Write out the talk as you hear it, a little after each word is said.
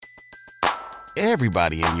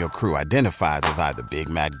Everybody in your crew identifies as either Big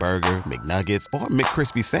Mac Burger, McNuggets, or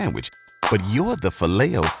McCrispy Sandwich. But you're the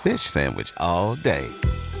Filet-O-Fish Sandwich all day.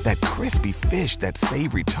 That crispy fish, that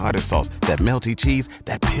savory tartar sauce, that melty cheese,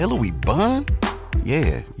 that pillowy bun.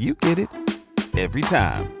 Yeah, you get it. Every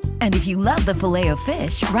time. And if you love the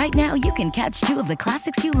Filet-O-Fish, right now you can catch 2 of the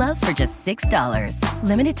classics you love for just $6.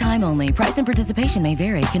 Limited time only. Price and participation may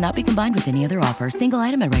vary. Cannot be combined with any other offer. Single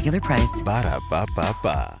item at regular price.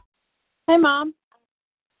 Ba-da-ba-ba-ba. Hey, Mom.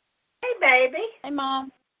 Hey, baby. Hey,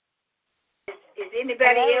 Mom. Is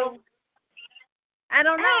anybody else? I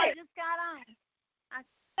don't know. Hey. I just got on. I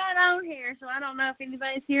got on here, so I don't know if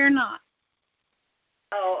anybody's here or not.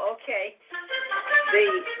 Oh, okay.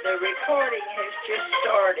 The recording has just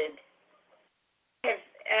started.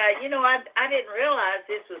 I didn't realize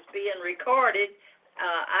this was being recorded.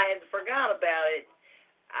 I had forgot about it.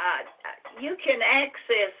 You can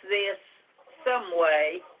access this some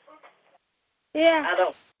way. Yeah. I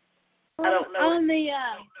don't know.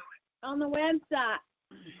 On the website.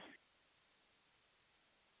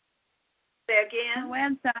 Say again?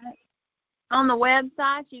 On the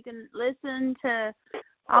website, you can listen to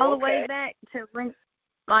all the way back to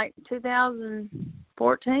like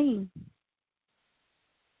 2014.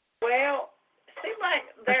 Well, it seemed like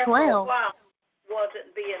there for a while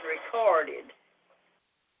wasn't being recorded.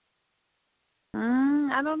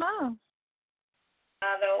 I don't know.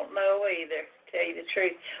 I don't know either, to tell you the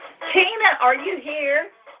truth. Tina, are you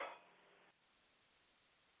here?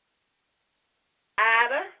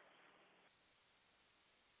 Ida?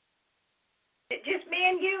 Just me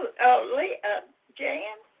and you,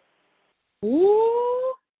 Jan?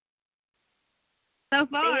 Ooh. So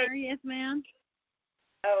far, yes, ma'am.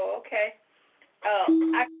 Oh, okay. I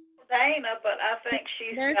called Dana, but I think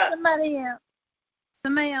There's somebody else.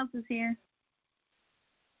 Somebody else is here.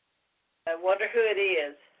 I wonder who it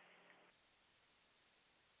is.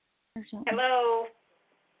 Hello,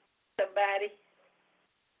 somebody.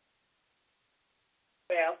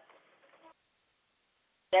 Well,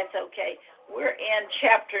 that's okay. We're in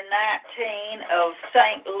chapter 19 of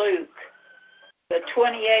St. Luke, the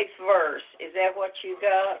 28th verse. Is that what you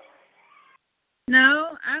got?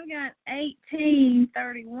 No, I've got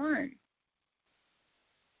 18:31.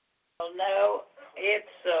 Well, no, it's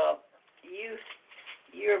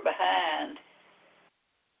you're behind.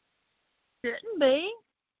 Shouldn't be.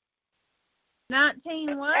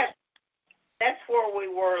 19 what? That's where we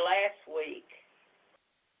were last week.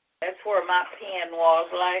 That's where my pen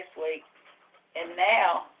was last week. And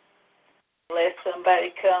now, unless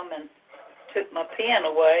somebody come and took my pen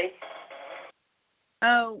away.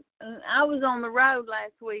 Oh, I was on the road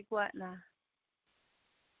last week, wasn't I?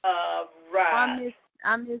 Right.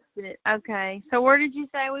 I missed it. Okay. So where did you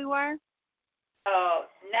say we were?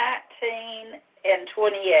 19 and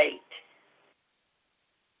 28.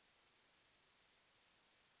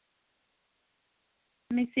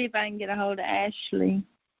 Let me see if I can get a hold of Ashley.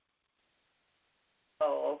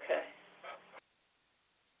 Oh, okay.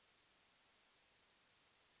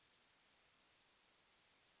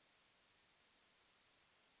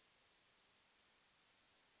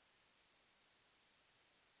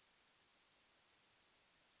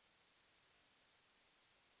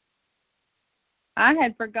 I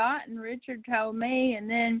had forgotten. Richard told me,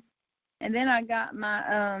 and then I got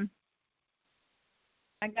my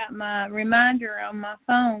reminder on my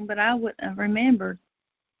phone, but I wouldn't have remembered.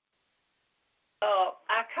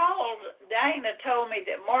 I called. Dana told me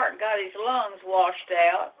that Mark got his lungs washed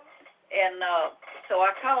out, and so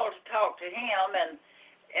I called to talk to him, and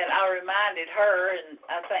I reminded her, and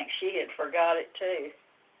I think she had forgot it too.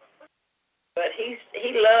 But he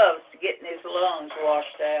loves getting his lungs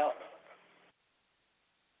washed out.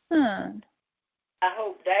 Huh. I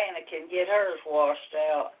hope Dana can get hers washed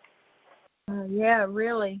out. Yeah,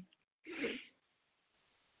 really.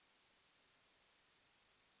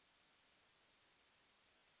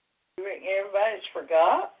 You reckon everybody's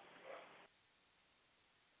forgot?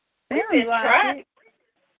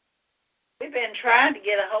 We've been trying to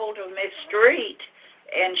get a hold of Miss Street,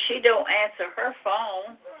 and she don't answer her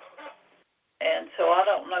phone, and so I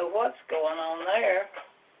don't know what's going on there.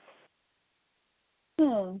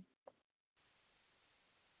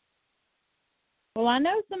 Well, I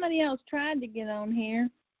know somebody else tried to get on here.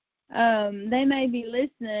 They may be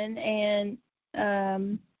listening, and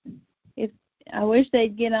if I wish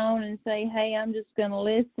they'd get on and say, "Hey, I'm just going to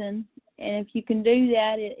listen." And if you can do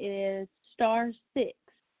that, it is *6 to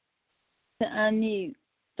unmute,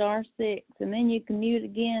 *6, and then you can mute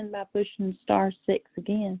again by pushing *6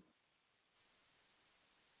 again.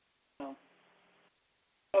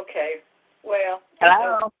 Okay. Well.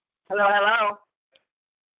 Hello. Hello.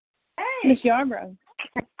 Hey, Miss Yarbrough.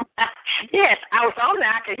 Yes, I was on there.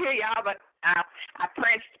 I could hear y'all, but I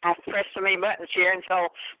pressed so many buttons here, and so,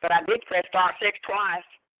 but I did press star 6 twice.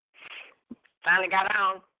 Finally got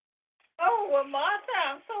on. Oh, well, Martha,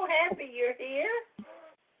 I'm so happy you're here.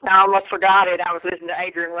 I almost forgot it. I was listening to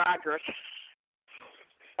Adrian Rogers.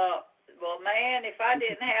 Well, man, if I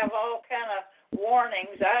didn't have all kind of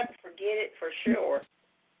warnings, I'd forget it for sure.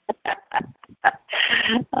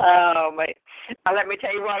 Oh, man. Let me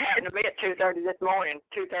tell you what happened to me at 2:30 this morning.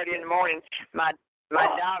 2:30 in the morning, my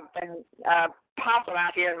dog found possum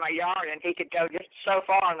out here in my yard, and he could go just so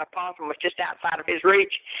far, and the possum was just outside of his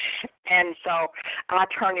reach. And so I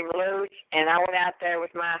turned him loose, and I went out there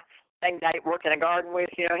with my thing that I worked in a garden with,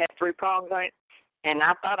 had 3 prongs on it, and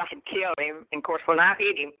I thought I had killed him. And, of course, when I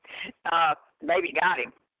hit him, baby got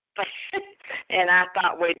him. And I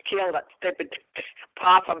thought we'd killed that stupid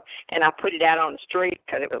possum, and I put it out on the street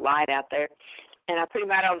because it was light out there. And I put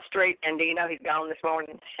him out on the street, and do you know he's gone this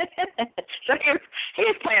morning? So he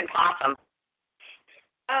was playing possum.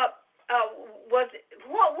 What was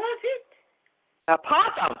it? A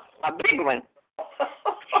possum, a big one.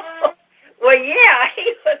 Well, yeah,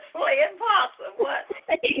 he was playing possum,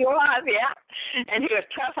 wasn't he? He was, yeah. And he was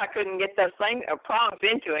tough. I couldn't get those prongs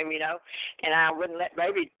into him, and I wouldn't let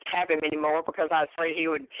baby have him anymore because I was afraid he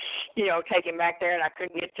would, take him back there, and I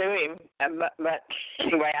couldn't get to him. But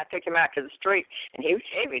anyway, I took him out to the street, and he was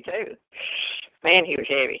heavy, too. Man, he was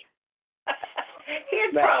heavy.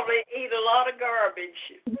 He'd probably eat a lot of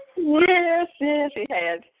garbage. Yes, he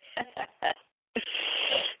had.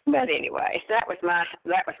 But anyway, that was my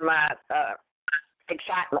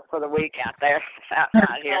excitement for the week out there,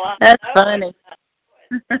 outside here. That's funny.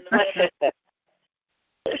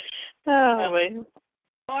 Oh, man.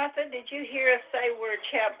 Martha, did you hear us say we're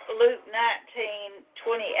Luke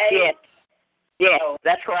 19:28? Yes,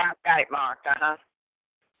 that's where I got it marked.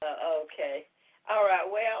 Okay. All right.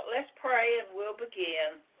 Well, let's pray and we'll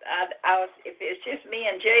begin. If it's just me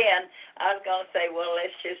and Jan, I was going to say, well,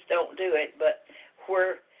 let's just don't do it. But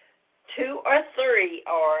where 2 or 3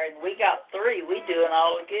 are, and we got 3, we doing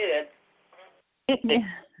all the good.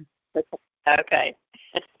 Okay.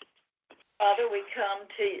 Father, we come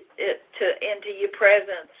into your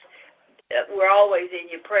presence. We're always in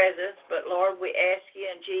your presence, but Lord, we ask you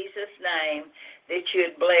in Jesus' name that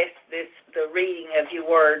you'd bless the reading of your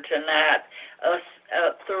word tonight. Us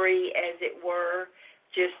 3, as it were,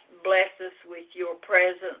 just bless us with your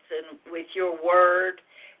presence and with your word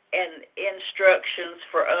and instructions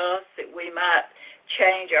for us that we might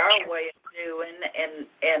change our way of doing and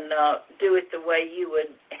do it the way you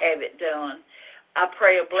would have it done. I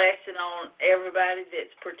pray a blessing on everybody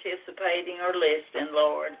that's participating or listening,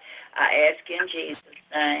 Lord. I ask in Jesus'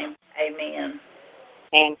 name. Amen.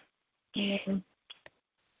 Amen.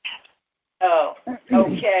 Oh,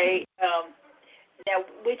 okay. Now,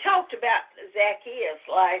 we talked about Zacchaeus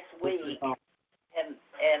last week and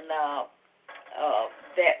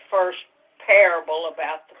that first parable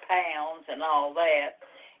about the pounds and all that.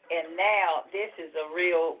 And now this is a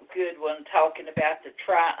real good one, talking about the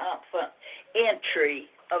triumphant entry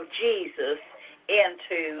of Jesus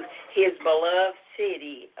into his beloved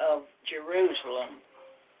city of Jerusalem.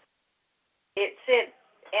 It said,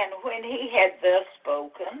 and when he had thus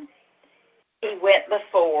spoken, he went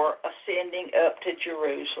before, ascending up to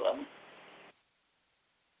Jerusalem.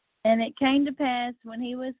 And it came to pass, when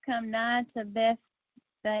he was come nigh to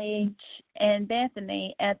Bethphage and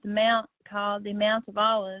Bethany at the mount called the Mount of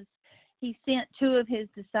Olives, he sent 2 of his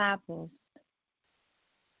disciples,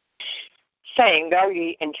 saying, Go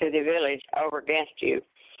ye into the village over against you,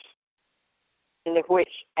 in the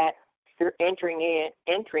which at your entering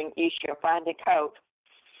ye shall find a coat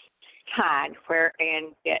tied,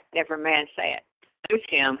 wherein yet never man sat. Loose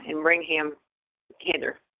him and bring him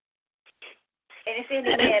hither. And if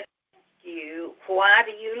any man ask you, Why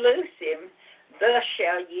do you loose him? Thus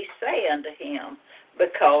shall ye say unto him,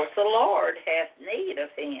 Because the Lord hath need of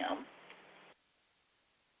him.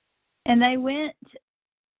 And they went,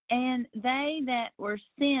 and they that were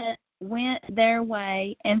sent went their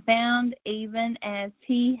way, and found even as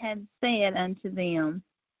he had said unto them.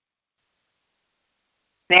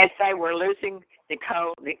 And as they were loosing the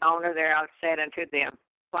coat, the owner thereof said unto them,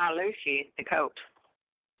 Why loose ye the coat?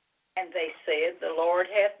 And they said, The Lord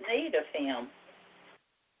hath need of him.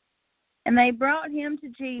 And they brought him to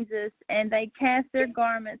Jesus, and they cast their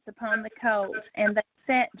garments upon the colt, and they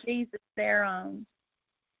set Jesus thereon.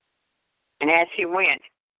 And as he went,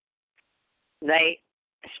 they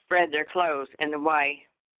spread their clothes in the way.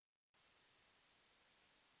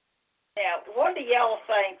 Now, what do y'all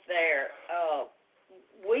think there?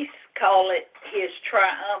 we call it his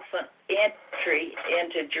triumphant entry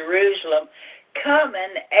into Jerusalem,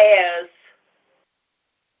 coming as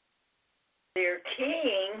their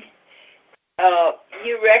king.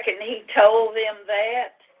 You reckon he told them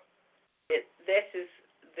that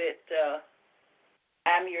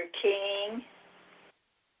I'm your king?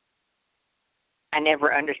 I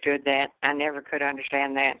never understood that. I never could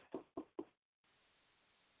understand that.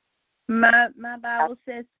 My Bible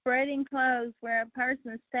says spreading clothes where a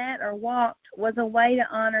person sat or walked was a way to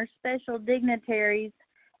honor special dignitaries,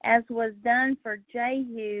 as was done for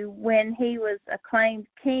Jehu when he was acclaimed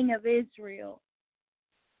king of Israel.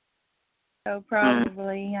 So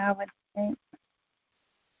probably, I would think.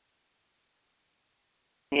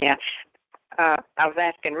 Yeah. I was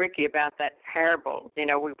asking Ricky about that parable. We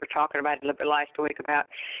were talking about it a little bit last week about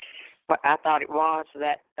what I thought it was,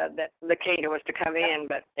 that the kingdom was to come in,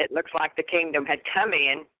 but it looks like the kingdom had come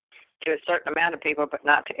in to a certain amount of people, but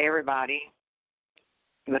not to everybody.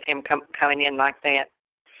 With him coming in like that.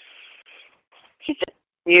 He said,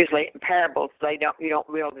 usually in parables, you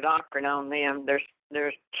don't build a doctrine on them. There's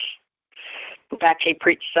in fact, he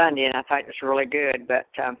preached Sunday, and I thought it was really good, but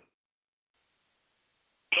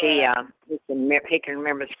he can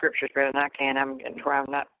remember the scriptures better than I can. I'm getting to where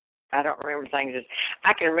I don't remember things.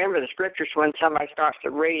 I can remember the scriptures when somebody starts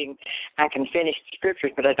to reading. I can finish the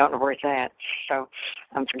scriptures, but I don't know where it's at. So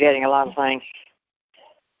I'm forgetting a lot of things.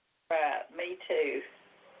 Right, me too.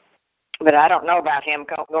 But I don't know about him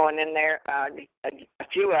going in there. A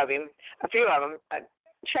few of them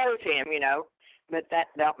chose him, but that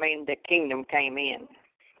don't mean the kingdom came in.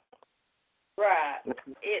 Right.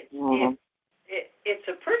 It's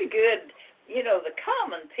a pretty good, the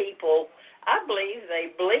common people, I believe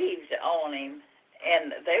they believed on him,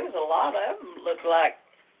 and there was a lot of them looked like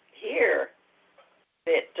here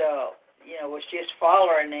that, was just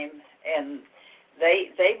following him, and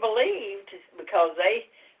they believed because they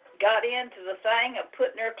got into the thing of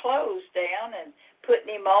putting their clothes down and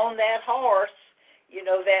putting him on that horse,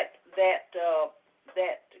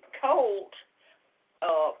 that colt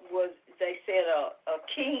was, they said a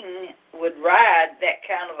king would ride that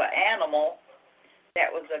kind of an animal.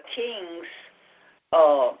 That was a king's,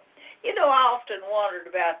 I often wondered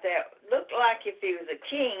about that. Looked like if he was a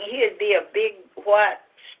king, he'd be a big white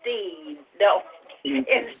steed,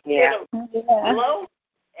 instead of a low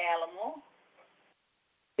animal.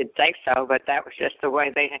 You'd think so, but that was just the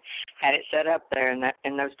way they had it set up there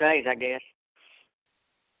in those days, I guess.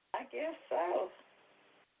 I guess so.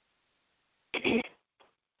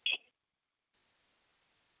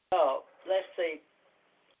 Let's see,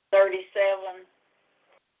 37.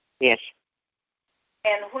 Yes.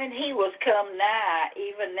 And when he was come nigh,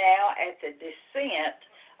 even now at the descent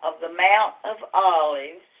of the Mount of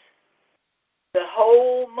Olives, the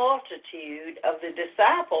whole multitude of the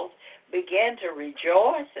disciples began to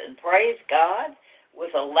rejoice and praise God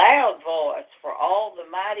with a loud voice for all the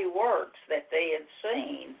mighty works that they had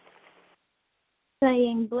seen,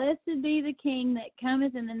 saying, Blessed be the King that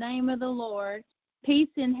cometh in the name of the Lord, peace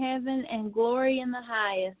in heaven and glory in the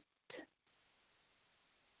highest.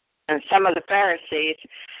 And some of the Pharisees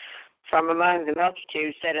from among the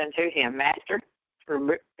multitude said unto him, Master,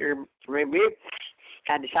 rebuke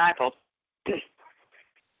thy disciples. I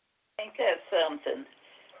think that's something.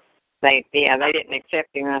 They didn't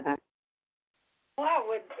accept him. Why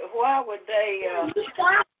would they?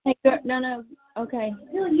 Hey, girl, no. Okay.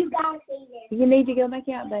 No, you gotta say this. You need to go back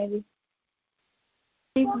out, baby.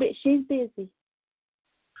 She's busy.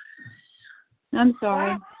 I'm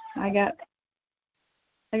sorry. I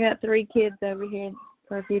got 3 kids over here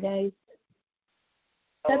for a few days.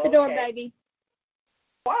 Shut the door, baby.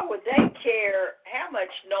 Why would they care how much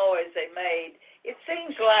noise they made? It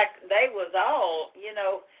seems like they was all,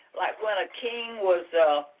 like when a king was,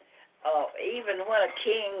 even when a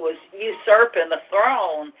king was usurping the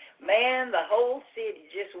throne, man, the whole city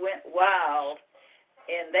just went wild,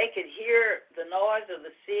 and they could hear the noise of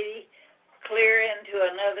the city clear into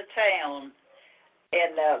another town,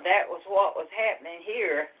 and that was what was happening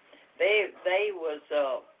here. They was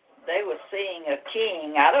seeing a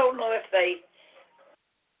king. I don't know if they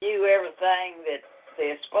knew everything that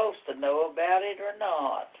they're supposed to know about it or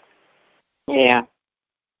not. Yeah.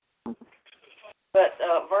 But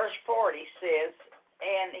verse 40 says,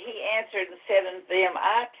 And he answered and said unto them,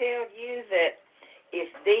 I tell you that if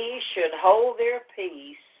these should hold their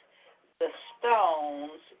peace, the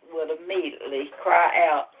stones would immediately cry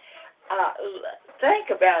out. Think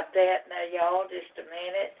about that now, y'all, just a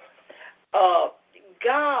minute.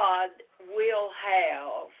 God will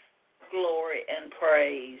have glory and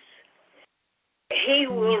praise. He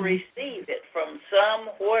will receive it from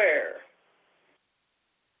somewhere.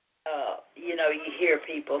 You hear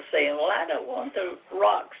people saying, "Well, I don't want the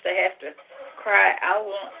rocks to have to cry. I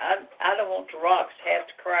don't want the rocks to have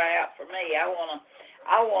to cry out for me. I want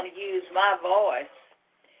to use my voice."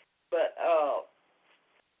 But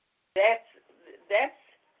that's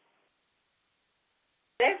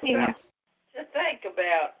Yeah. to think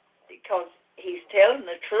about, because he's telling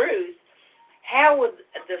the truth. How would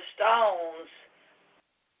the stones?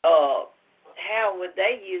 How would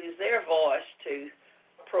they use their voice to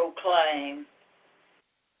proclaim?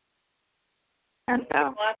 I know.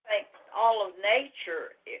 Well, I think all of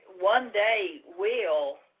nature one day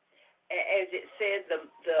will, as it said,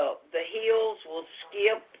 the hills will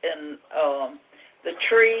skip, and the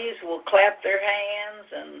trees will clap their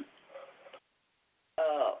hands, and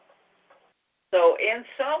so in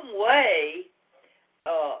some way,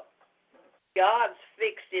 God's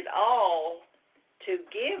fixed it all to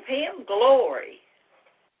give Him glory.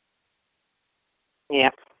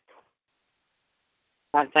 Yeah.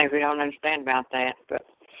 A lot of things we don't understand about that, but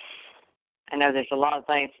I know there's a lot of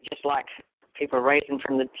things, just like people raising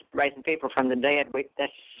people from the dead.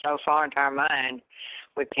 That's so far into our mind,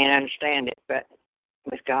 we can't understand it. But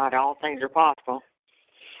with God, all things are possible.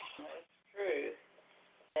 That's true.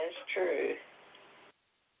 That's true.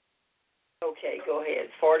 Okay, go ahead.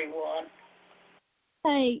 41.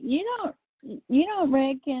 Hey, you don't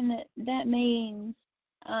reckon that means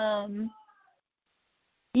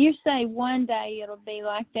you say one day it'll be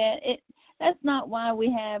like that. That's not why we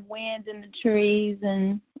have winds in the trees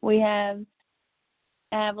and we have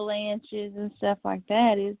avalanches and stuff like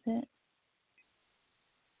that, is it?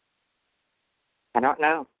 I don't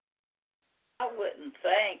know. I wouldn't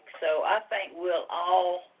think so. I think we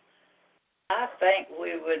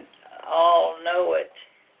would all know it.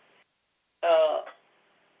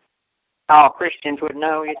 All Christians would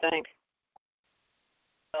know, you think?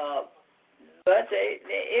 But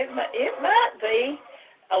it might be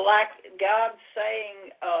like God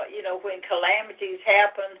saying, when calamities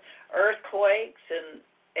happen, earthquakes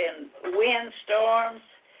and windstorms,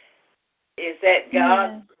 is that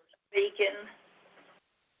God speaking,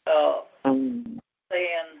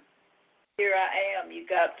 saying, "Here I am. You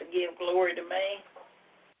got to give glory to me."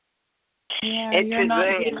 Yeah, you're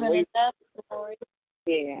not giving enough glory.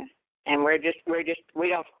 Yeah, and we don't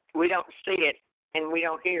see it and we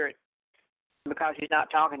don't hear it because He's not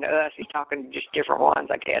talking to us. He's talking to just different ones,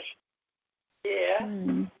 I guess. Yeah.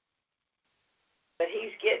 But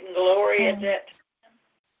He's getting glory at that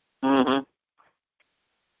time.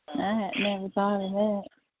 I had never thought of that.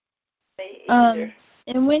 Me either.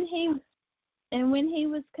 And when he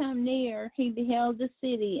was come near, he beheld the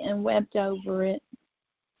city and wept over it,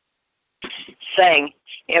 saying,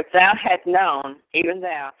 "If thou hadst known, even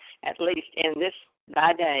thou, at least in this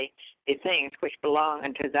thy day, the things which belong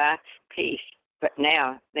unto thy peace, but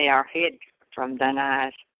now they are hid from thine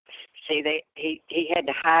eyes." See, he had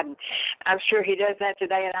to hide. I'm sure he does that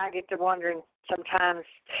today, and I get to wondering sometimes,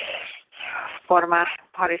 what's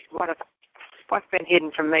been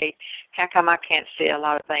hidden from me? How come I can't see a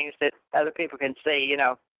lot of things that other people can see?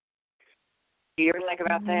 Do you ever think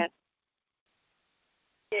about that?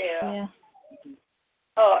 Yeah.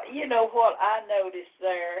 You know what I noticed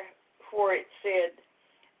there, where it said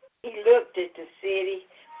he looked at the city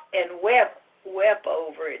and wept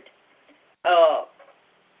over it. God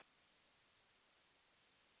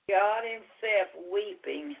Himself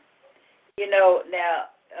weeping. Now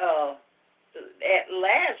at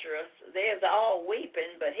Lazarus, there's all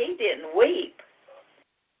weeping, but he didn't weep.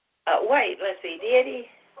 Wait, let's see, did he?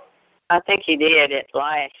 I think he did at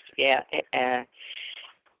last. Yeah.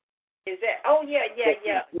 Is that? Oh, yeah.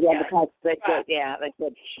 Yeah, because they said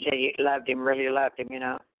she loved him, really loved him,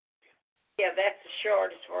 Yeah, that's the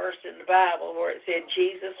shortest verse in the Bible where it said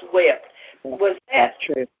Jesus wept. Was that's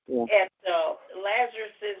true? Yeah. At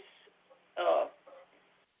Lazarus's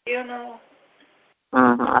funeral?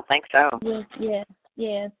 I think so.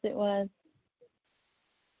 Yes, it was.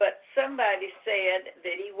 But somebody said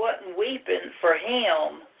that he wasn't weeping for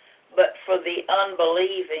him, but for the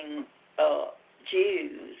unbelieving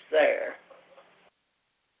Jews there.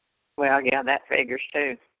 Well, yeah, that figures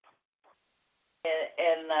too.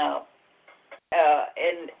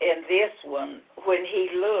 And this one, when he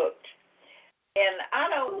looked, and I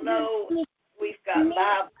don't know, we've got Bible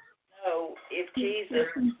to know if Jesus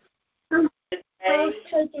today,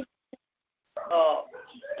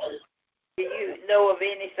 do you know of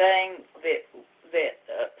anything that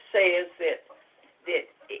says that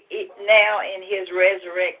it now in His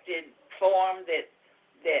resurrected form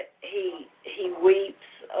that he weeps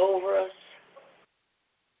over us?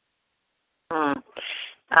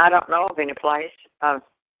 I don't know of any place. I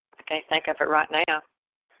can't think of it right now.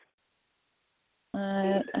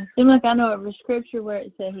 I seem like I know of a scripture where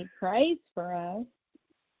it said he prays for us.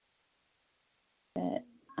 But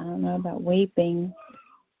I don't know about weeping.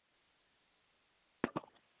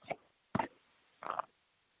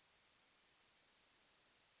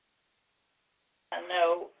 I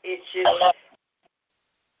know. It's just,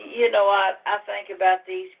 I think about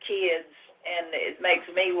these kids, and it makes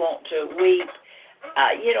me want to weep.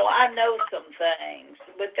 I know some things,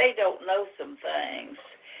 but they don't know some things.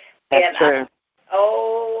 That's true.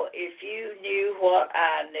 If you knew what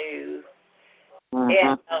I knew.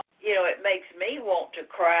 And, it makes me want to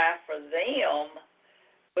cry for them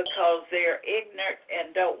because they're ignorant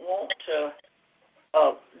and don't want to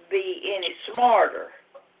be any smarter.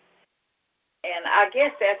 And I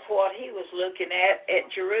guess that's what he was looking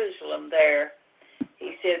at Jerusalem there.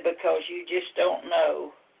 He said, because you just don't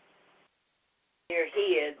know. You're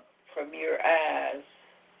hid from your eyes.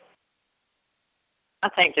 I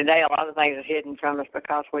think today a lot of things are hidden from us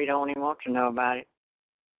because we don't even want to know about it.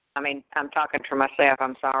 I mean, I'm talking for myself.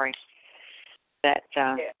 I'm sorry that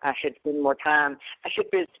I should spend more time. I should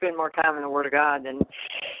spend more time in the Word of God and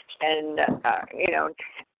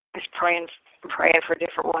just praying for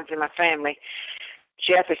different ones in my family.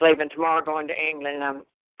 Jeff is leaving tomorrow, going to England.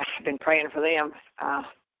 I've been praying for them.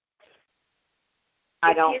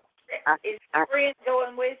 Is your friend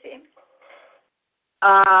going with him?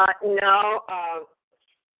 No.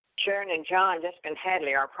 Sharon and John, Jessica and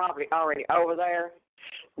Hadley are probably already over there.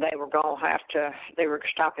 They were going to have to. They were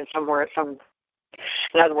stopping somewhere at some.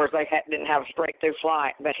 In other words, they didn't have a straight-through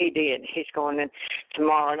flight, but he did. He's going in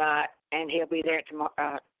tomorrow night, and he'll be there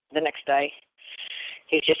tomorrow, the next day.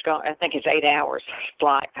 He's just going. I think it's 8 hours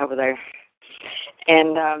flight over there,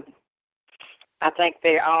 and I think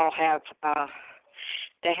they all have.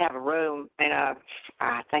 They have a room, and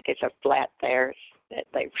I think it's a flat there.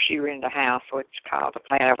 She rented a house, so it's called a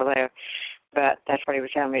flat over there. But that's what he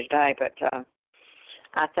was telling me today. But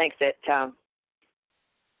I think that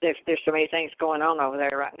there's so many things going on over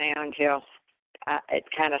there right now until it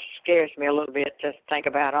kind of scares me a little bit to think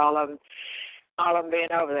about all of them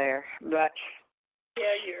being over there. But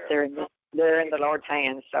they're in the Lord's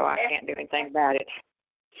hands, so I can't do anything about it.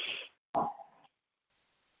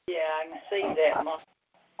 Yeah, I can see that, Mom.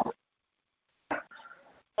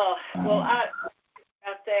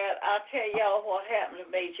 About that, I'll tell y'all what happened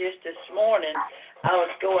to me just this morning. I was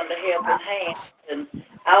going to Helping Hands, and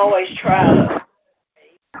I always try to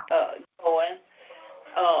going.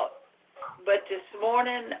 But this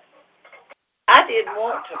morning, I didn't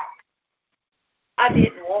want to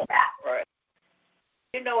pray.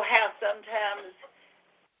 You know how sometimes,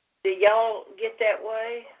 do y'all get that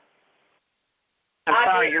way? I'm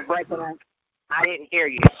sorry, you're breaking up. I didn't hear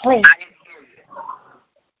you.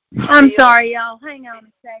 I'm sorry, y'all. Hang on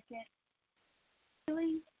a second.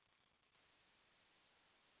 Really?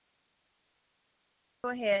 Go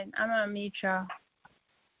ahead. I'm going to mute y'all.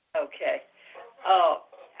 Okay.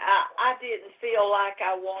 I didn't feel like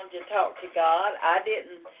I wanted to talk to God. I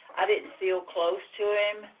didn't feel close to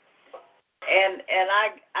Him. And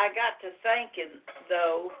I got to thinking,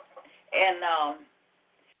 though, and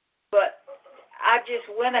but I just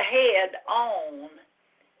went ahead on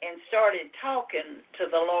and started talking to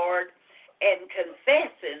the Lord and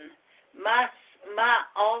confessing my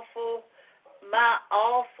awful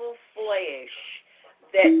flesh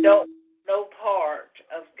that don't know part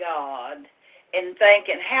of God, and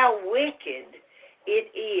thinking how wicked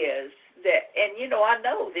it is that, and I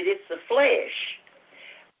know that it's the flesh,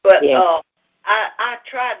 but I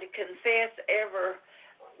tried to confess every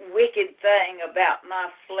wicked thing about my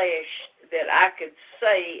flesh that I could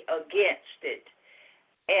say against it.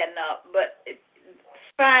 And but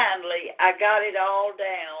finally, I got it all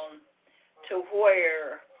down to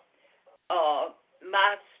where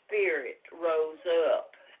my spirit rose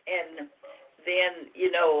up, and then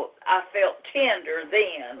I felt tender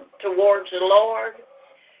then towards the Lord.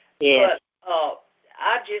 Yeah. But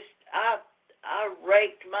I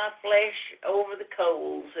raked my flesh over the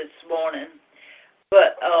coals this morning.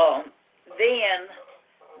 But then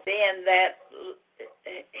that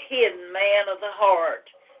hidden man of the heart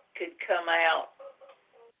could come out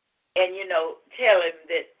and, tell him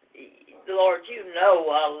that, Lord, I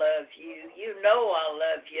love you. I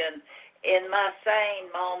love you. And in my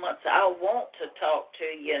sane moments, I want to talk to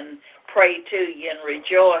you and pray to you and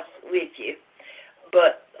rejoice with you.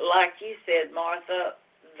 But like you said, Martha,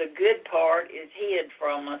 the good part is hid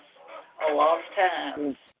from us a lot of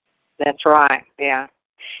times. That's right, yeah.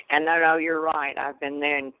 And no, you're right. I've been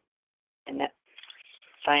there in that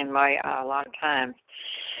same way a lot of times.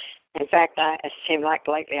 In fact, it seems like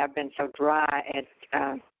lately I've been so dry.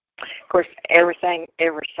 Of course, every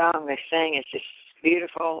song they sing is just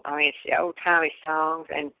beautiful. I mean, it's the old-timey songs,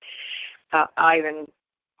 and I even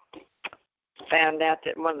found out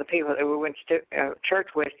that one of the people that we went to church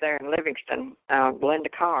with there in Livingston, Belinda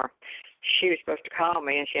Carr, she was supposed to call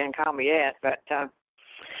me, and she hadn't called me yet, but I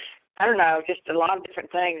don't know, just a lot of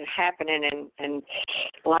different things happening, and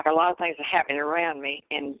like a lot of things are happening around me,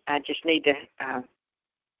 and I just need to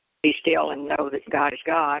be still and know that God is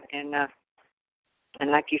God, and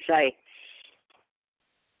like you say,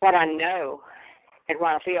 what I know and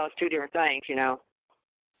what I feel is two different things, you know.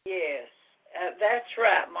 Yes, that's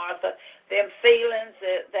right, Martha. Them feelings,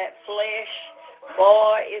 that flesh,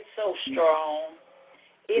 boy, it's so strong.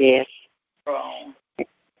 It's strong.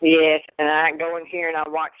 Yes, and I go in here and I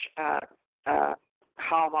watch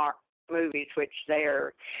Hallmark movies, which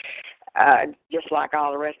they're just like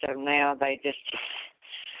all the rest of them now. They just,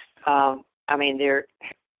 there's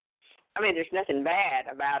nothing bad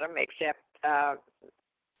about them except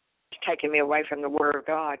taking me away from the Word of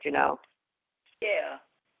God, you know. Yeah.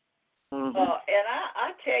 Mm-hmm. And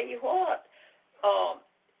I tell you what,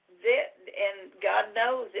 that, and God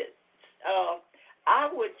knows it. I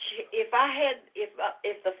would, if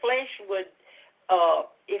the flesh would,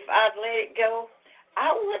 if I'd let it go,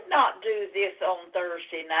 I would not do this on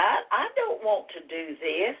Thursday night. I don't want to do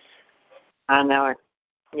this. I know it.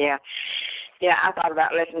 Yeah. Yeah, I thought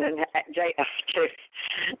about listening to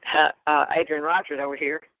Adrian Rogers over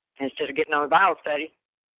here instead of getting on a Bible study.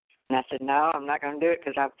 And I said, no, I'm not going to do it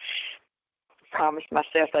because I've promised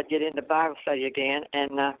myself I'd get into Bible study again.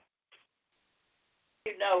 And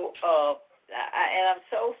you know, and I'm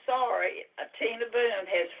so sorry, Tina Boone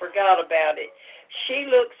has forgot about it. She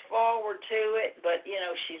looks forward to it, but, you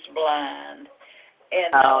know, she's blind.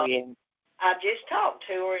 And I just talked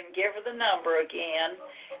to her and give her the number again,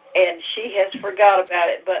 and she has forgot about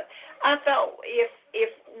it. But I thought if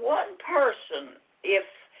one person,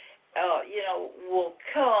 will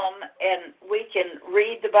come and we can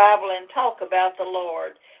read the Bible and talk about the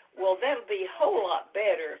Lord, well, that'll be a whole lot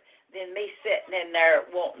better than me sitting in there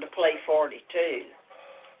wanting to play 42.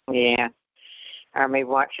 Yeah, or me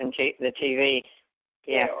watching the TV.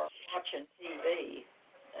 Yeah, or watching TV.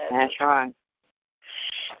 That's right.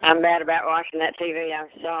 I'm bad about watching that TV. I'm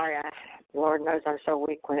sorry. Lord knows I'm so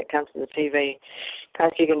weak when it comes to the TV,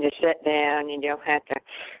 because you can just sit down. You don't have to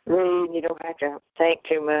read. You don't have to think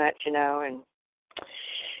too much, you know. And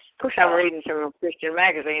of course, I'm reading some Christian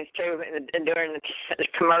magazines too. And during the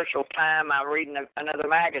commercial time, I'm reading another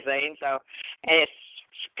magazine. So, and it's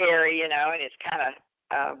scary, you know. And it's kind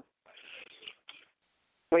of.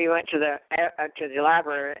 We went to the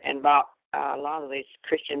library and bought a lot of these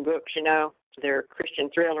Christian books. You know, they're Christian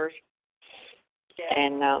thrillers,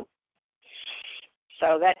 and.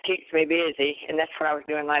 So that keeps me busy, and that's what I was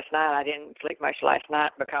doing last night. I didn't sleep much last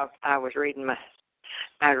night because I was reading my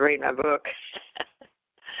book.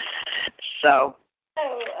 So.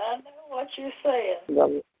 Oh, I know what you're saying.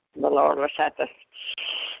 The Lord, let's have to.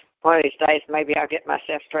 One of these days, maybe I'll get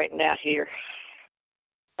myself straightened out here.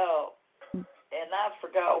 Oh, and I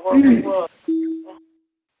forgot where we were.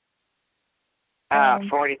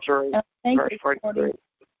 43, verse 43.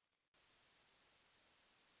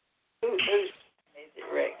 Who's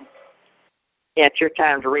Rick? Yeah, it's your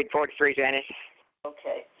time to read 43, Janice.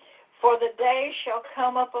 Okay. For the day shall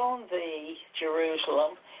come upon thee,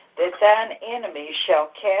 Jerusalem, that thine enemies shall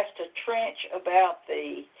cast a trench about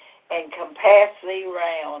thee, and compass thee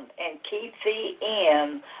round, and keep thee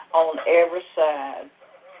in on every side.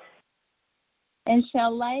 And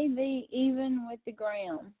shall lay thee even with the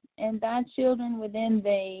ground, and thy children within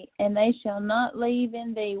thee, and they shall not leave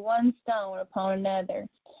in thee one stone upon another,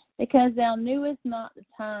 because thou knewest not the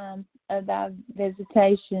time of thy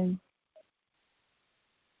visitation.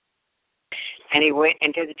 And he went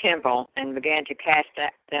into the temple and began to cast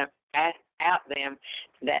out them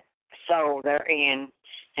that sold therein,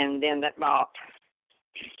 and them that bought.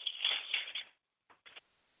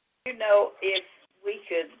 You know, if we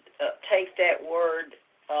could take that word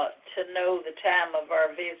to know the time of our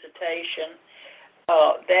visitation,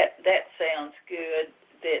 that sounds good.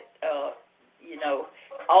 That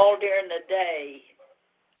all during the day,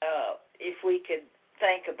 if we could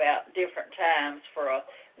think about different times for a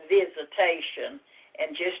visitation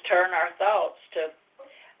and just turn our thoughts to,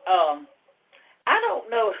 I don't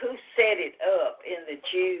know who set it up in the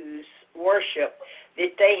Jews' worship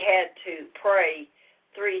that they had to pray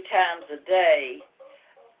 3 times a day.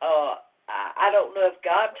 I don't know if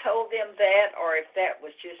God told them that or if that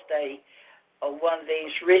was just a one of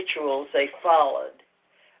these rituals they followed.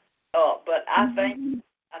 But I think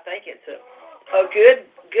it's a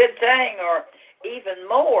good thing, or even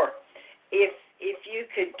more, if you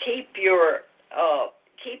could keep yourself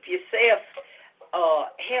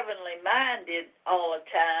heavenly minded all the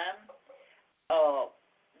time,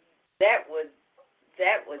 that would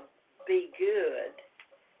be good,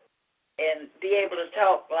 and be able to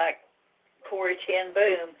talk like Corey Ten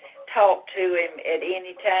Boom, talk to him at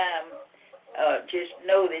any time. Just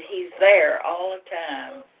know that he's there all the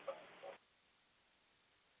time.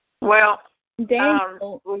 Well,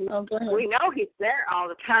 go we know he's there all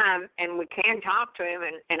the time, and we can talk to him,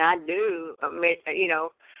 and I do,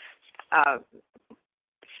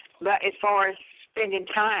 but as far as spending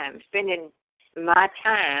my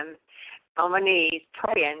time on my knees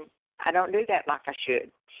praying, I don't do that like I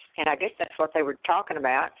should. And I guess that's what they were talking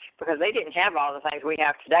about, because they didn't have all the things we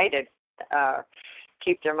have today to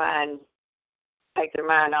take their mind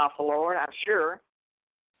off the Lord, I'm sure.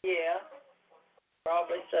 Yeah,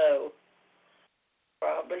 probably so.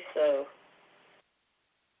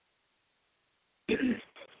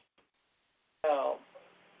 Oh.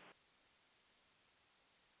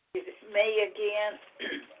 Is it me again?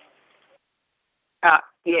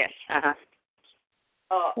 Yes. Uh-huh.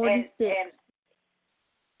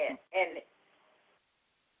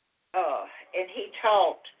 And he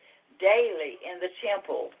taught daily in the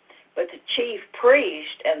temple, but the chief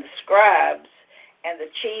priest and the scribes and the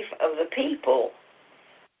chief of the people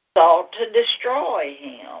sought to destroy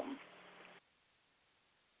him.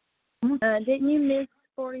 Didn't you miss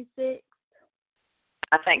 46?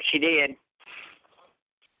 I think she did.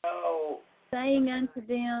 Oh. Saying unto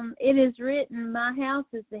them, it is written, my house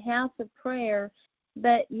is the house of prayer,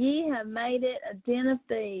 but ye have made it a den of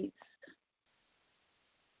thieves.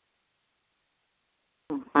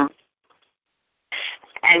 Mm-hmm.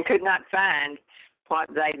 And could not find what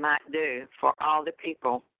they might do, for all the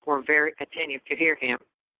people were very attentive to hear him.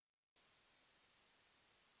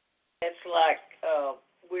 It's like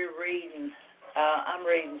we're reading, I'm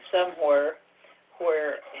reading somewhere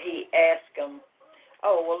where he asked them,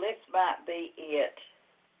 oh, well, this might be it.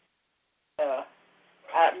 I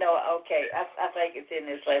think it's in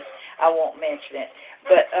this lesson. I won't mention it.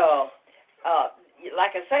 But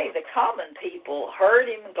like I say, the common people heard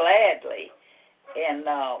him gladly. And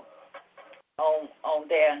on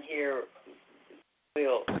down here,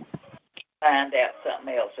 we'll find out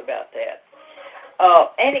something else about that.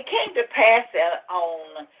 And it came to pass that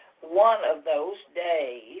on one of those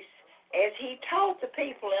days, as he taught the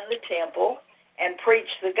people in the temple and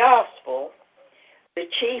preached the gospel, the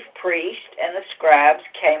chief priest and the scribes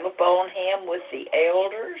came upon him with the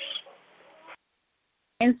elders,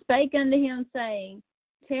 and spake unto him, saying,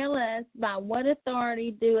 tell us, by what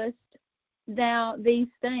authority doest thou these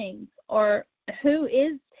things? Or who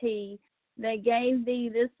is he that gave thee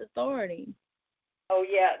this authority? Oh,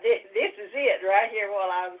 yeah, this is it right here what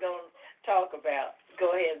I was going to talk about.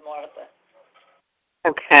 Go ahead, Martha.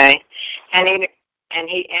 Okay. And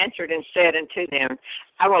he answered and said unto them,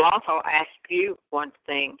 I will also ask you one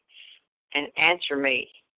thing, and answer me.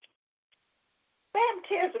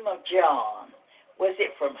 Baptism of John, was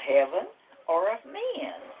it from heaven or of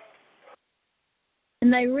men?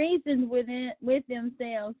 And they reasoned with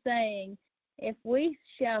themselves, saying, if we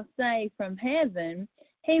shall say from heaven,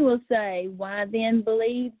 he will say, why then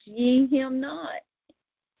believed ye him not?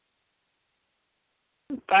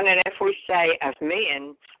 But if we say of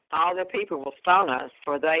men, all the people will stone us,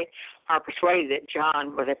 for they are persuaded that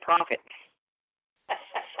John was a prophet.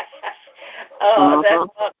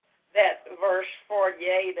 That verse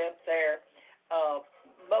 48 up there.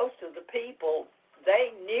 Most of the people,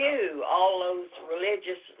 they knew all those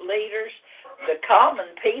religious leaders. The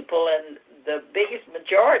common people and the biggest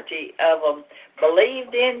majority of them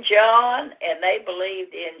believed in John, and they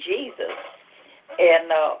believed in Jesus.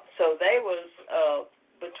 And so they was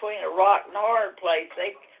between a rock and a hard place.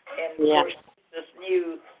 Of course, Jesus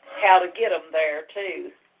knew how to get them there,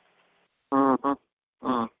 too. Mm-hmm.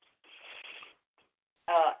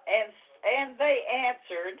 And they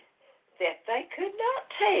answered that they could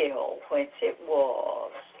not tell whence it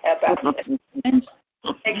was. How about that?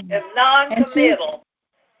 Non-committal.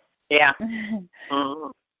 Yeah.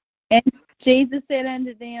 And Jesus said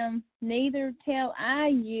unto them, neither tell I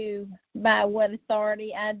you by what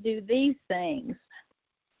authority I do these things.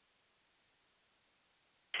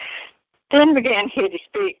 Then began he to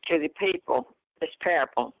speak to the people this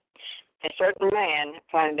parable. A certain man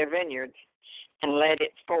planted a vineyard and led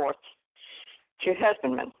it forth to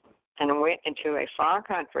husbandmen, and went into a far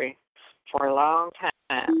country for a long time.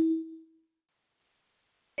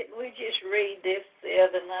 Didn't we just read this the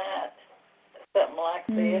other night? Something like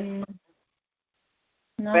this?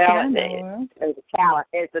 Well,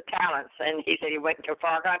 it's the talents, and he said he went into a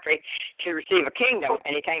far country to receive a kingdom,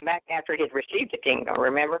 and he came back after he had received the kingdom,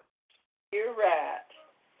 remember? You're right.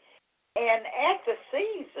 And at the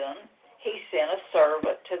season, he sent a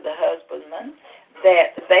servant to the husbandman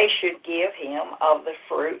that they should give him of the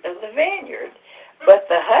fruit of the vineyard. But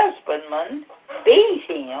the husbandman beat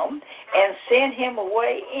him and sent him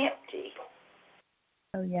away empty.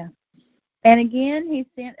 Oh, yeah. And again, he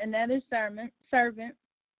sent another servant,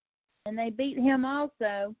 and they beat him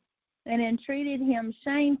also and entreated him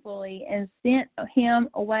shamefully and sent him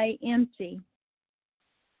away empty.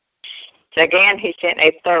 So again, he sent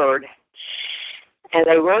a third, and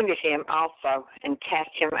they wounded him also and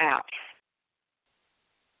cast him out.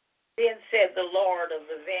 Then said the Lord of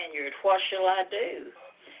the vineyard, what shall I do?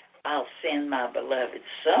 I'll send my beloved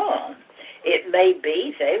son. It may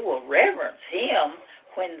be they will reverence him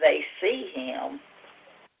when they see him.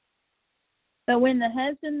 But when the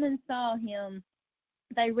husbandmen saw him,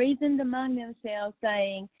 they reasoned among themselves,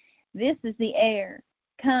 saying, this is the heir.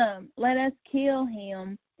 Come, let us kill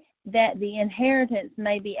him, that the inheritance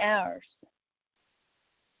may be ours.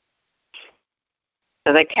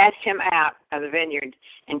 So they cast him out of the vineyard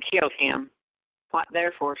and killed him. What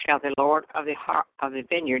therefore shall the Lord of the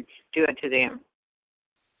vineyard do unto them?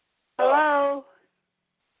 Hello.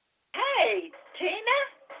 Hey, Tina?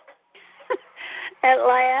 At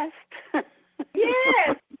last.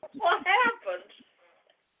 Yes. What happened?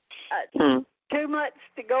 Too much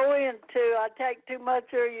to go into. I take too much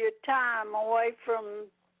of your time away from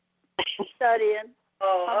studying.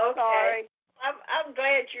 Oh, I'm okay. sorry. I'm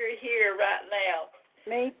glad you're here right now.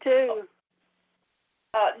 Me too.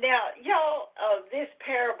 Now, y'all, this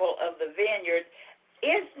parable of the vineyard,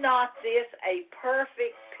 is not this a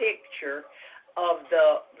perfect picture of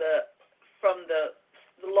from the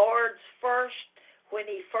Lord's first, when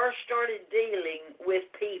he first started dealing with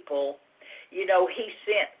people? You know, he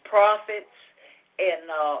sent prophets and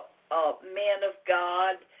men of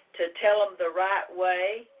God to tell them the right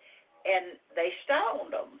way, and they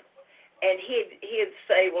stoned them. And he'd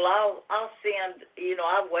say, well, I'll send, you know,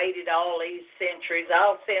 I've waited all these centuries,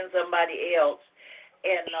 I'll send somebody else.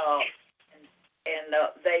 And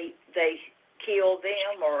they killed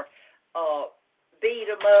them or beat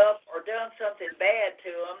them up or done something bad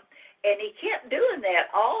to them. And he kept doing that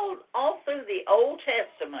all through the Old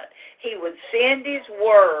Testament. He would send his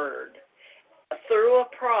word through a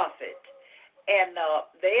prophet, and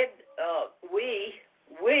we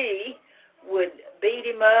would beat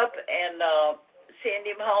him up and send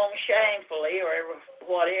him home shamefully or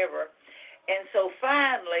whatever. And so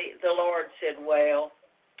finally the Lord said, well,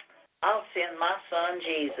 I'll send my son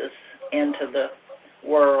Jesus into the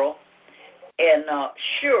world, and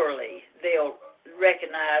surely they'll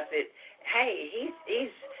recognize that, hey,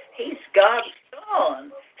 he's God's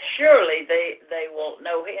son. Surely they will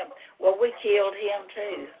know him. Well, we killed him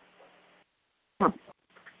too.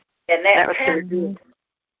 And that was to the Jews.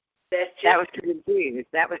 That was to the Jews.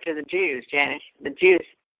 That was to the Jews, Janice. The Jews.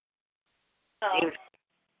 He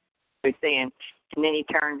was sin, and then he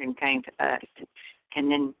turned and came to us. And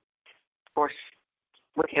then, of course,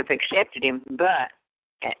 we have accepted him, but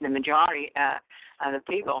the majority of the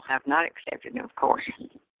people have not accepted him, of course.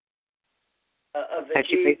 Of the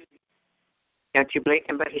Jews. Don't you believe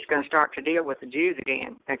him? But he's going to start to deal with the Jews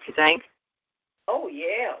again, don't you think? Oh,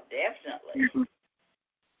 yeah, definitely. Mm-hmm.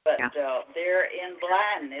 But they're in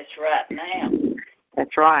blindness right now.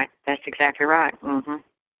 That's right. That's exactly right. Mm-hmm.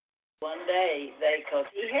 One day, because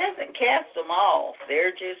he hasn't cast them off.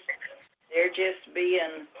 They're just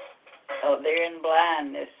being, they're in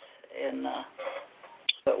blindness. And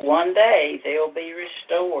but one day they'll be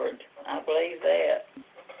restored. I believe that.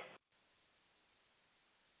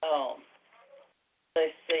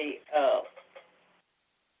 Let's see.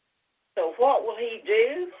 So what will he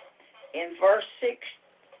do in verse 6?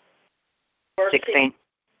 Verse 16.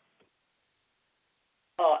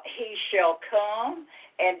 He shall come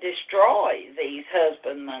and destroy these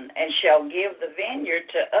husbandmen and shall give the vineyard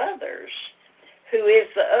to others. Who is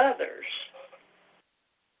the others?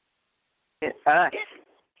 It's us.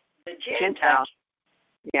 The Gentiles.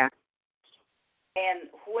 Yeah. And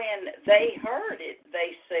when they heard it,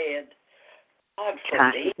 they said, God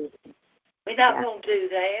forbid. We're not going to do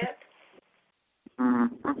that.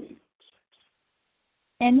 Mm-hmm.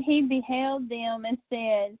 And he beheld them and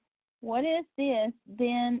said, what is this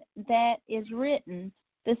then that is written?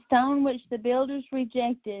 The stone which the builders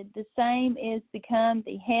rejected, the same is become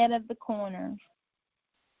the head of the corner.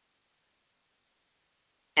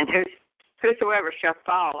 And whosoever shall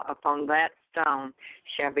fall upon that stone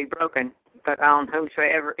shall be broken, but on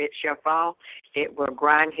whomsoever it shall fall, it will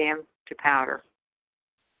grind him to powder.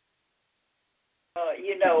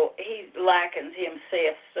 You know, he likens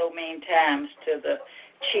himself so many times to the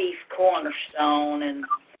chief cornerstone, and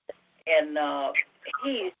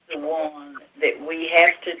he's the one that we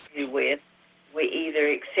have to do with. We either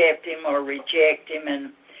accept him or reject him,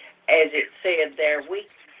 and as it said there, we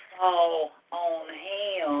can call on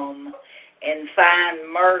him and find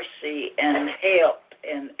mercy and help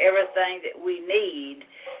and everything that we need.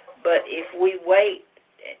 But if we wait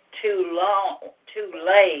too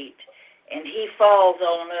late, and he falls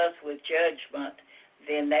on us with judgment,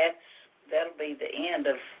 then that'll be the end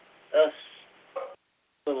of us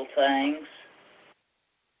little things.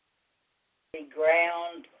 Be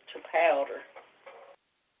ground to powder.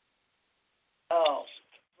 Oh,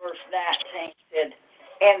 verse 19 said,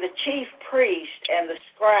 and the chief priest and the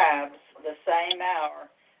scribes the same hour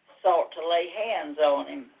sought to lay hands on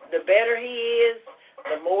him. The better he is,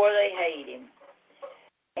 the more they hate him.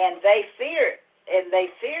 And they feared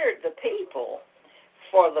the people,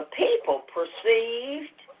 for the people for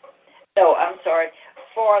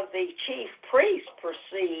the chief priest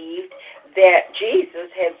perceived that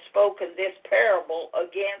Jesus had spoken this parable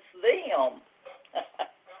against them.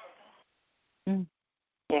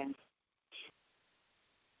 Yeah.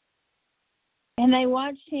 And they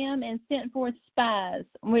watched him and sent forth spies,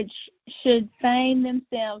 which should feign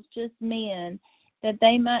themselves just men, that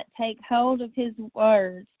they might take hold of his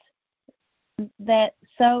words, that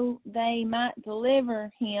so they might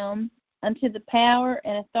deliver him unto the power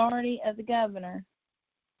and authority of the governor.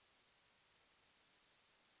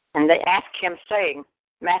 And they asked him, saying,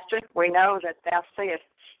 Master, we know that thou sayest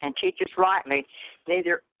and teachest rightly,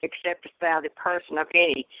 neither acceptest thou the person of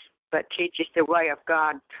any, but teachest the way of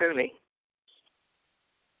God truly.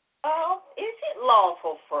 Oh, is it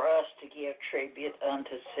lawful for us to give tribute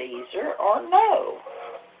unto Caesar, or no?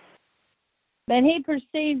 But he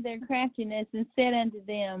perceived their craftiness, and said unto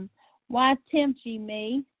them, Why tempt ye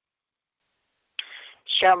me?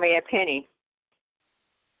 Show me a penny.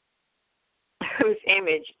 Whose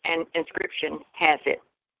image and inscription hath it?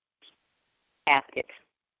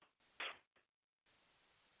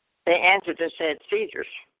 They answered and said, Caesar's.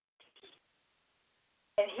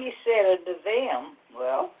 And he said unto them,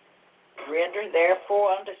 Well, render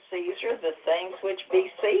therefore unto Caesar the things which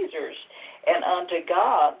be Caesar's, and unto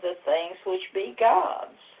God the things which be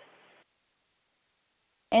God's.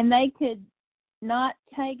 And they could not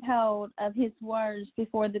take hold of his words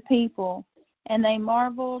before the people, and they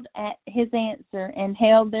marveled at his answer and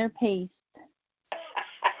held their peace.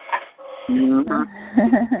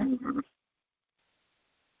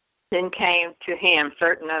 Then came to him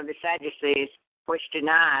certain of the Sadducees, which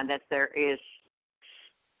deny that there is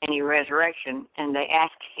any resurrection, and they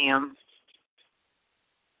asked him,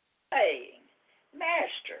 saying,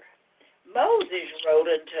 Master, Moses wrote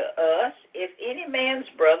unto us, if any man's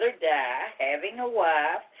brother die, having a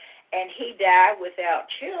wife, and he die without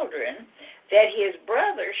children, that his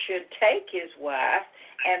brother should take his wife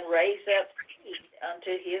and raise up seed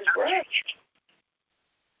unto his brother.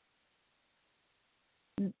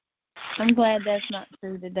 I'm glad that's not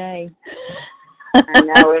true today. I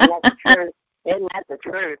know, isn't that the truth? Isn't that the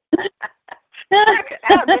truth?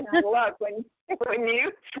 I've been in luck when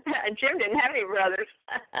you, Jim didn't have any brothers.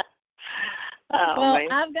 Well,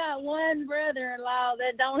 man. I've got one brother-in-law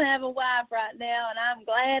that don't have a wife right now, and I'm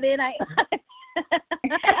glad it ain't.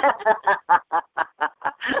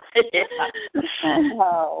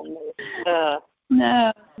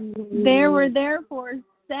 No. There were therefore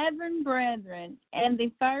 7 brethren, and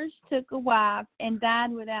the first took a wife and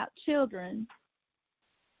died without children.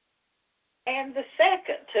 And the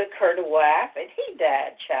second took her to wife, and he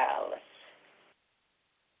died childless.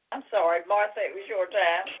 I'm sorry, Martha, it was your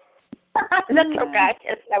time. That's okay.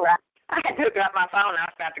 It's all right. I had to hook up my phone. I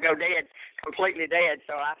was about to go dead, completely dead,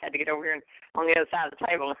 so I had to get over here and on the other side of the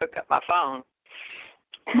table and hook up my phone.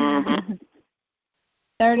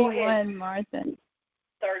 31, Martha.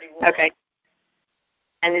 31. Okay.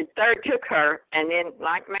 And the third took her, and in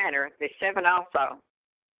like manner the 7 also.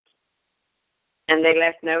 And they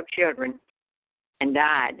left no children and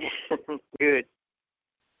died. Good.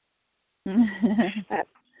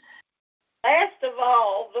 Last of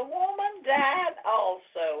all, the woman died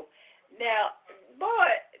also. Now,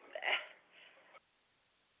 boy,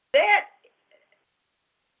 they're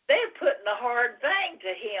putting a hard thing to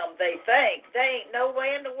him, they think. They ain't no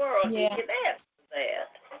way in the world he can answer that.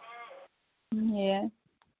 Yeah.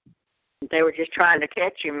 They were just trying to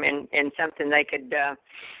catch him in something they could, Yeah.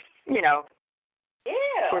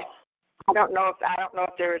 Of course, I don't know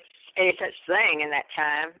if there was any such thing in that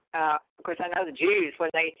time. Because I know the Jews when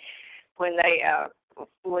they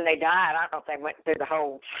died, I don't know if they went through the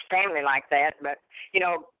whole family like that, but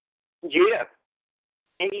Judah,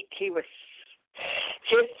 he was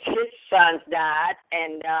his sons died,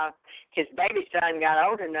 and his baby son got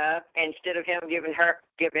old enough. And instead of him giving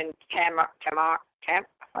Tamar,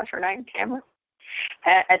 what's her name, Tamar,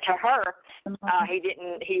 to her, he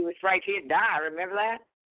didn't. He was afraid he'd die. Remember that?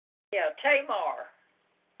 Yeah, Tamar.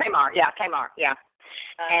 Tamar, yeah.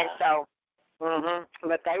 And so,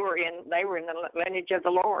 but they were in the lineage of the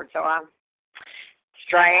Lord. So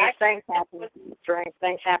strange things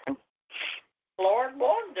happen. The Lord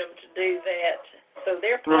wanted them to do that, so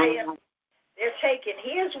they're playing. They're taking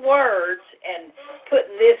His words and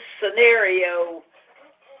putting this scenario,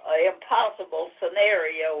 impossible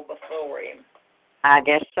scenario, before Him. I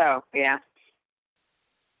guess so. Yeah.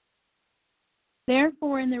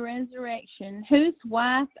 Therefore, in the resurrection, whose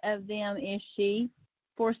wife of them is she?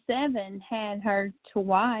 For 7 had her to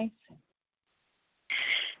wife.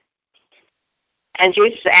 And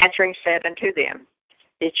Jesus answering said unto them,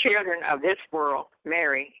 the children of this world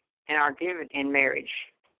marry and are given in marriage.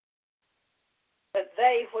 But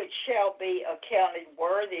they which shall be accounted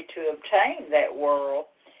worthy to obtain that world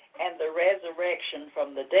and the resurrection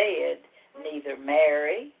from the dead neither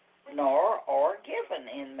marry nor are given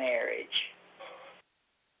in marriage.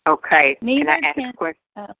 Okay. Neither can I ask a question?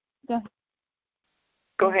 Go ahead.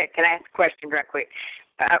 Go ahead. Can I ask a question right quick?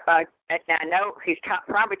 I know he's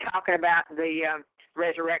probably talking about the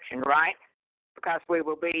resurrection, right? Because we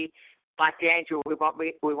will be like the angel. We won't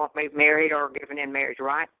be married or given in marriage,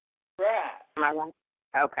 right? Right. Am I right?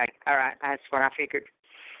 Okay. All right. That's what I figured.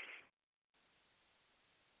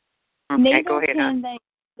 Okay, Neither go ahead. can they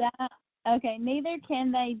die. Okay, neither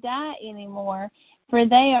can they die anymore, for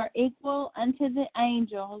they are equal unto the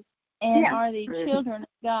angels and are the children of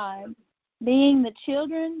God, being the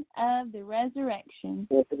children of the resurrection.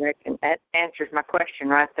 Resurrection. That answers my question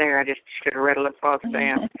right there. I just should have read a little further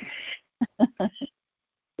down.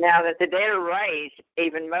 Now that the dead are raised,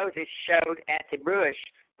 even Moses showed at the bush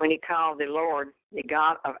when he called the Lord the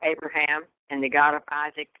God of Abraham and the God of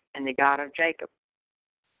Isaac and the God of Jacob.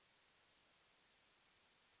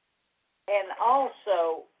 And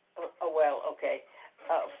also,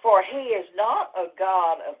 for He is not a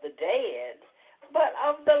God of the dead, but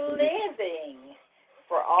of the living,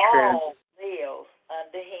 for all live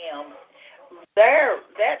unto Him.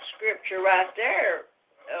 That scripture right there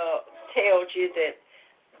tells you that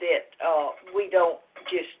we don't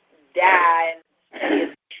just die and stay in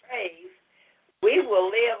the grave. We will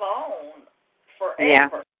live on forever. Yeah.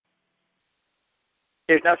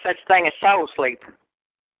 There's no such thing as soul sleep.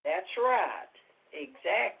 That's right.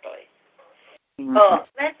 Exactly. Mm-hmm.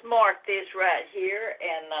 Let's mark this right here,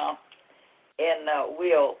 and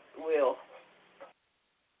we'll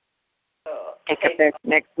take up there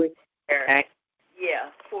next week. Okay. Yeah,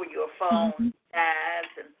 before your phone dies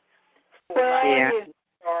and before you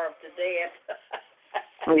starve to death.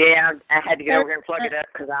 Yeah, I had to get over here and plug it up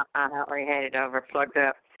because I already had it over plugged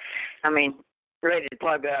up. I mean, ready to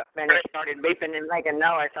plug up, and it started beeping and making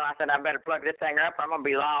noise, so I said I better plug this thing up or I'm going to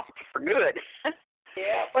be lost for good.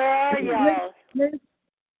 Yeah, well, yeah.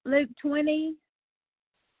 Luke 20,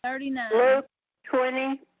 39. Luke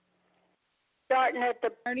 20, starting at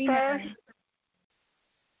the 39. first.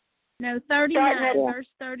 No, 39, verse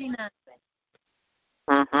 39.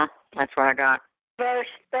 That's what I got. Verse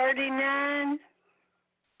 39.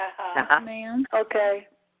 Ma'am. Okay.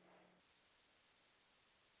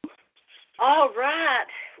 All right.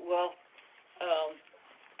 Well,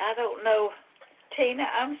 I don't know, Tina.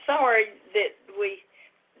 I'm sorry that we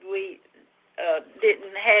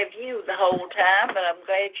didn't have you the whole time, but I'm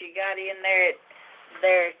glad you got in there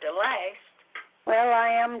at the last. Well, I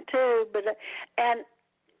am too, and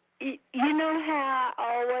you know how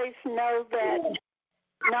I always know that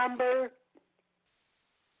number?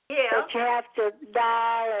 Yeah. That you have to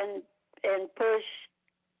dial and push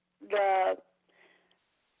the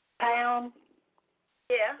pound?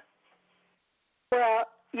 Yeah. Well,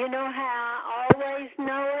 you know how I always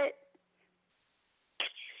know it?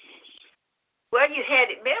 Well, you had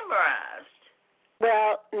it memorized.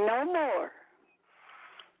 Well, no more.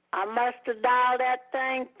 I must have dialed that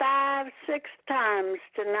thing 5, 6 times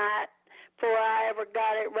tonight before I ever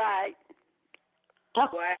got it right.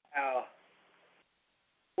 Wow.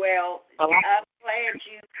 Well, I'm glad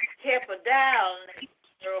you kept a dial,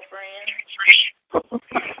 girlfriend.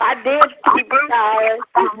 I did keep dialing.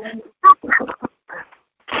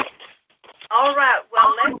 All right.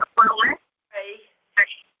 Well, let's pray.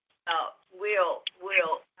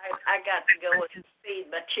 I got to go and feed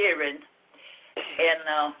my children,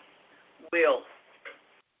 and we'll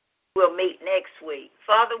meet next week.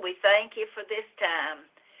 Father, we thank you for this time.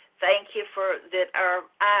 Thank you for that our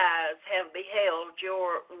eyes have beheld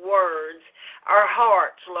your words. Our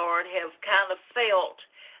hearts, Lord, have kind of felt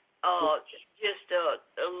just a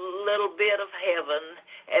little bit of heaven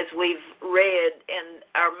as we've read, and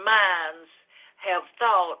our minds have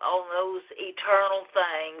thought on those eternal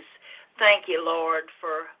things. Thank you, Lord,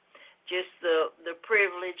 for just the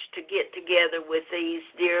privilege to get together with these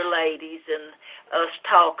dear ladies and us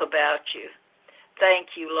talk about you.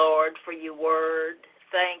 Thank you, Lord, for your word.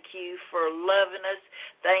 Thank you for loving us.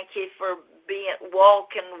 Thank you for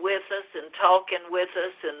walking with us and talking with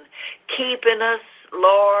us and keeping us,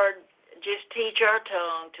 Lord. Just teach our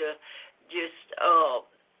tongue to just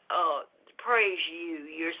praise you.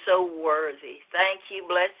 You're so worthy. Thank you,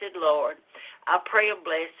 blessed Lord. I pray a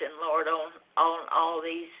blessing, Lord, on all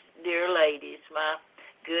these dear ladies, my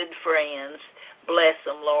good friends. Bless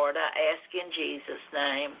them, Lord. I ask in Jesus'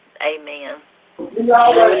 name. Amen.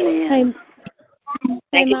 Amen.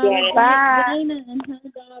 Hey, Mama, Bye. Dana and her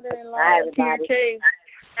daughter-in-law Bye, is here, everybody. too.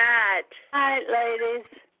 Night. Night, ladies.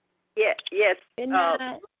 Yes. Good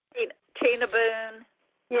night. Tina Boone.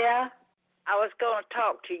 Yeah. I was going to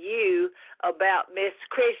talk to you about Miss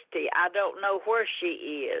Christie. I don't know where she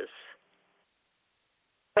is.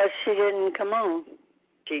 But she didn't come on.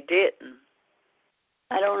 She didn't.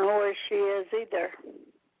 I don't know where she is either.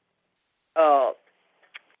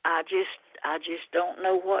 I just don't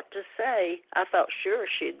know what to say. I thought sure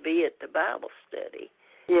she'd be at the Bible study.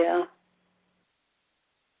 Yeah.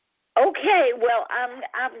 Okay, well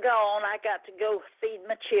I'm gone. I got to go feed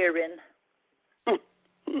my children.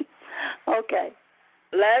 Okay.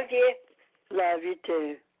 Love you. Love you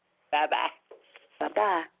too. Bye-bye.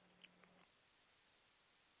 Bye-bye.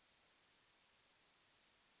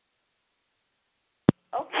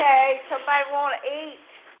 Okay, somebody want to eat?